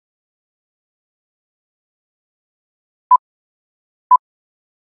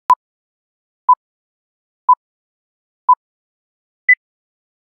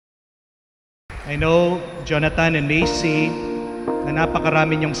I know, Jonathan and Macy, na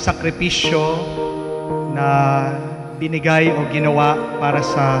napakarami niyong sakripisyo na binigay o ginawa para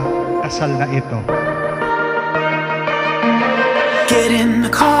sa kasal na ito. Get in the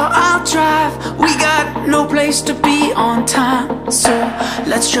car, I'll drive. We got no place to be on time, so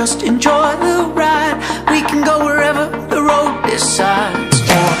let's just enjoy the ride. We can go wherever the road decides,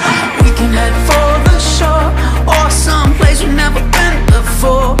 or we can head for the shore, or someplace we've never been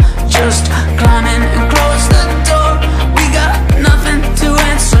before. Just climb in and close the door. We got nothing to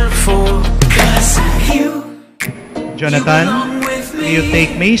answer for, 'cause you, Jonathan, do you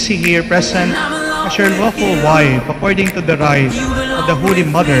take Macy here present as your lawful wife according to the rite of the Holy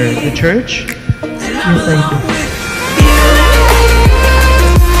Mother, the Church? Yes, I do.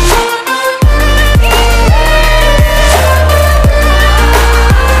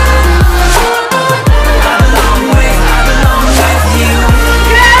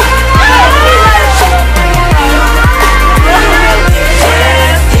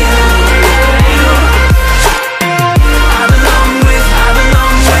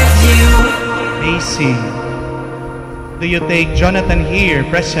 Do you take Jonathan here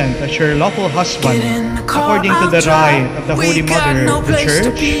present as your lawful husband according to the rite of the Holy Mother, the Church?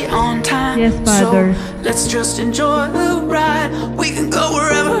 Yes, Father. Let's just enjoy the ride. We can go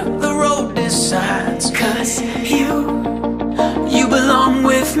wherever the road decides, 'cause you belong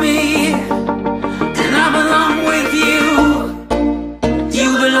with me, and I belong with you.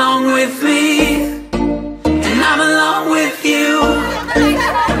 You belong with me, and I belong with you.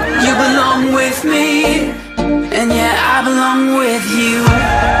 You belong with me, and yeah, I belong with you.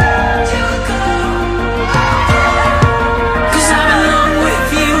 'Cause I belong with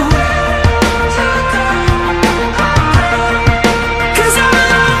you. 'Cause I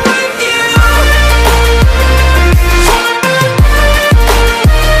belong with you.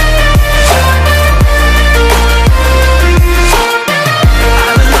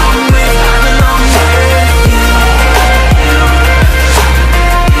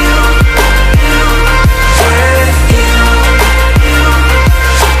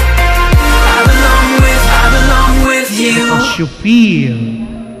 You feel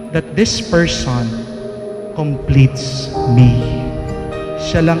that this person completes me.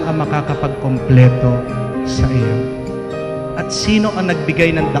 Siya lang ang makakapagkompleto sa iyo. At sino ang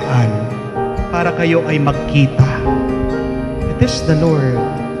nagbigay ng daan para kayo ay magkita? It is the Lord,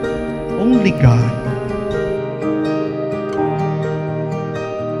 only God.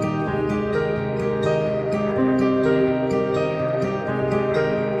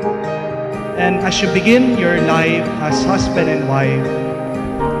 And as you begin your life as husband and wife,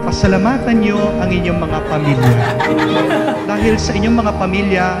 pasalamatan nyo ang inyong mga pamilya. Dahil sa inyong mga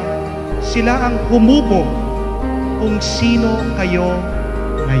pamilya, sila ang humubog kung sino kayo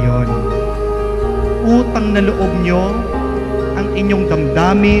ngayon. Utang na loob nyo ang inyong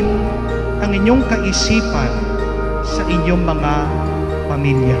damdamin, ang inyong kaisipan sa inyong mga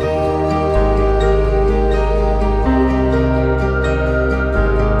pamilya.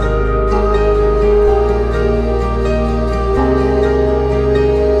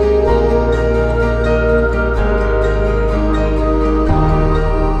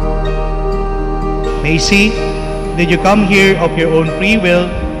 Macy, did you come here of your own free will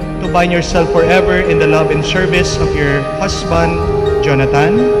to bind yourself forever in the love and service of your husband,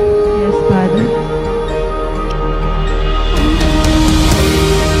 Jonathan? Yes, Father.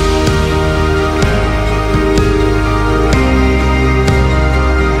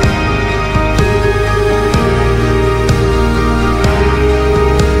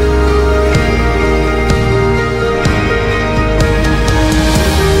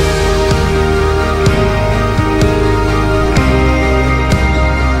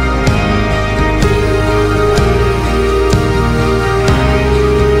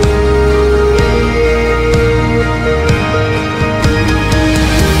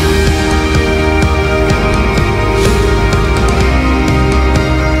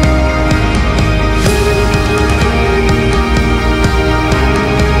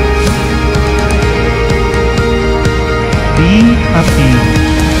 Be happy,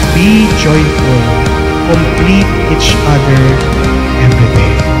 be joyful, complete each other every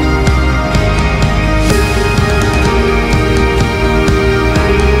day.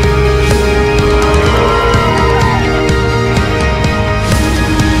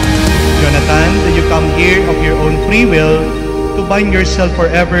 Jonathan, did you come here of your own free will to bind yourself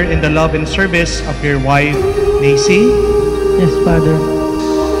forever in the love and service of your wife, Macy? Yes, Father.